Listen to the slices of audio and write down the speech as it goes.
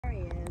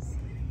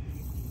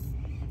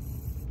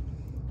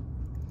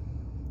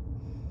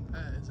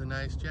a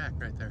nice jack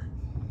right there.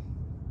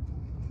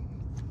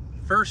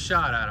 First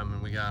shot at him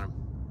and we got him.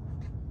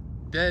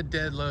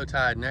 Dead low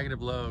tide,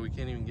 negative low. We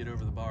can't even get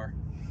over the bar.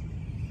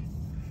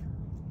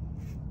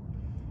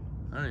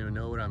 I don't even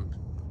know what I'm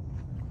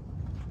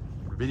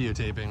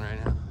videotaping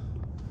right now.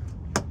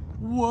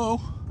 Whoa.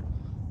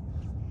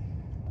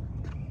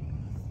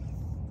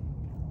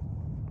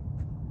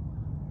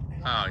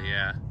 Oh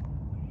yeah.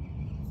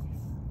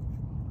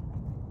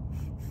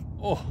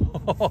 Oh.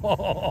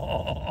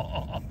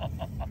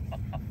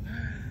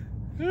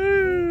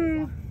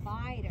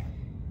 Fighter.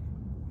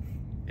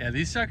 Yeah,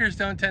 these suckers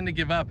don't tend to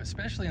give up,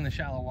 especially in the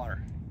shallow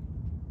water.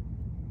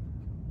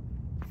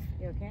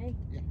 You okay?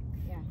 Yeah.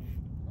 Yeah.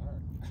 All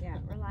right. Yeah,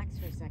 relax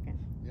for a second.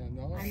 Yeah,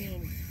 no. I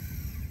mean,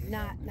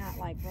 not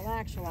like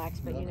relax,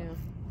 but you know.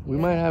 We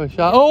might have a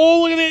shot.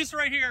 Oh, look at this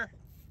right here.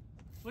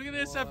 Look at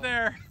this up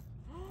there.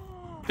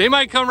 They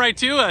might come right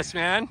to us,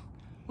 man.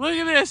 Look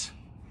at this.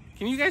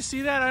 Can you guys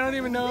see that? I don't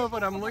even know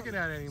what I'm looking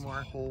at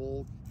anymore.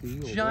 Whole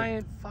field.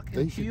 Giant fucking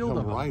They should field come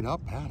of them. right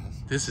up at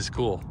us. This is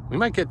cool. We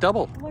might get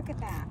double. Look at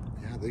that.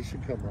 Yeah, they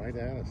should come right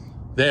at us.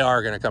 They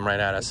are gonna come right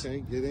at us.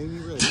 Okay, get Amy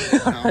ready.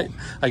 All right,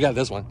 I got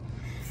this one.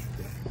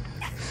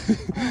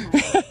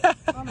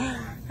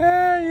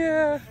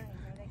 Yeah.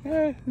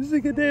 This is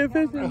a good day of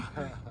fishing.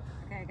 Okay,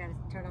 I gotta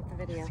turn off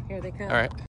the video. Here they come. All right.